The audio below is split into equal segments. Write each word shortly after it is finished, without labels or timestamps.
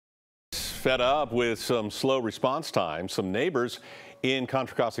Fed up with some slow response times, some neighbors in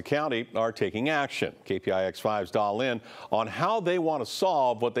Contra Costa County are taking action. KPIX5's Dahl in on how they want to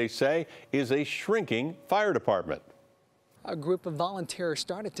solve what they say is a shrinking fire department. A group of volunteers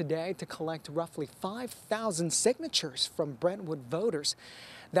started today to collect roughly 5,000 signatures from Brentwood voters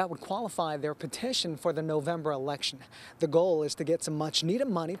that would qualify their petition for the November election. The goal is to get some much needed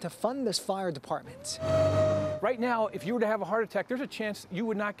money to fund this fire department. Right now, if you were to have a heart attack, there's a chance you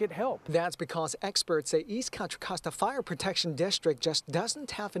would not get help. That's because experts say East Contra Costa Fire Protection District just doesn't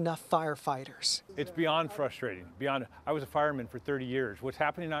have enough firefighters. It's beyond frustrating. I was a fireman for 30 years. What's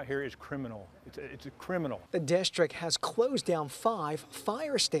happening out here is criminal. It's a criminal. The district has closed down 5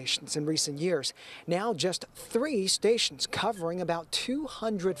 fire stations in recent years. Now just 3 stations covering about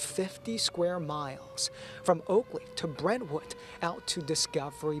 250 square miles, from Oakley to Brentwood out to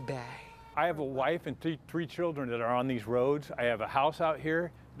Discovery Bay. I have a wife and three children that are on these roads. I have a house out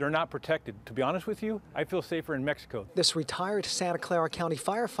here. They're not protected. To be honest with you, I feel safer in Mexico. This retired Santa Clara County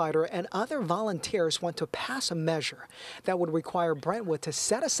firefighter and other volunteers want to pass a measure that would require Brentwood to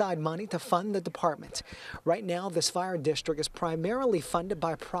set aside money to fund the department. Right now, this fire district is primarily funded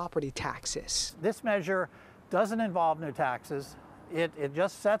by property taxes. This measure doesn't involve new taxes. It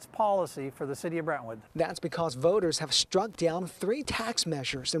just sets policy for the city of Brentwood. That's because voters have struck down 3 tax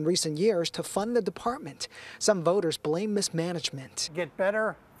measures in recent years to fund the department. Some voters blame mismanagement. Get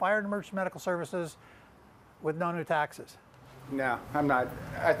better fire and emergency medical services with no new taxes. No, I'm not.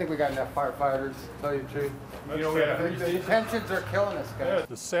 I think we got enough firefighters, to tell you the truth. The pensions are killing us, guys. Yeah,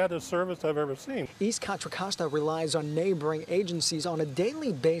 the saddest service I've ever seen. East Contra Costa relies on neighboring agencies on a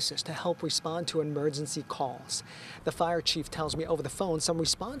daily basis to help respond to emergency calls. The fire chief tells me over the phone some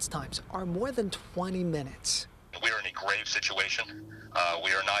response times are more than 20 minutes. We are in a grave situation.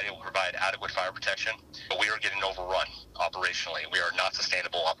 We are not able to provide adequate fire protection, but we are getting overrun operationally. We are not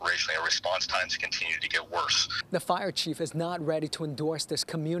sustainable operationally. Our response times continue to get worse. The fire chief is not ready to endorse this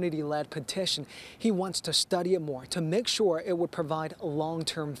community-led petition. He wants to study it more to make sure it would provide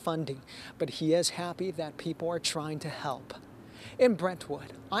long-term funding. But he is happy that people are trying to help. In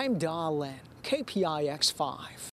Brentwood, I'm Dahl in, KPIX5.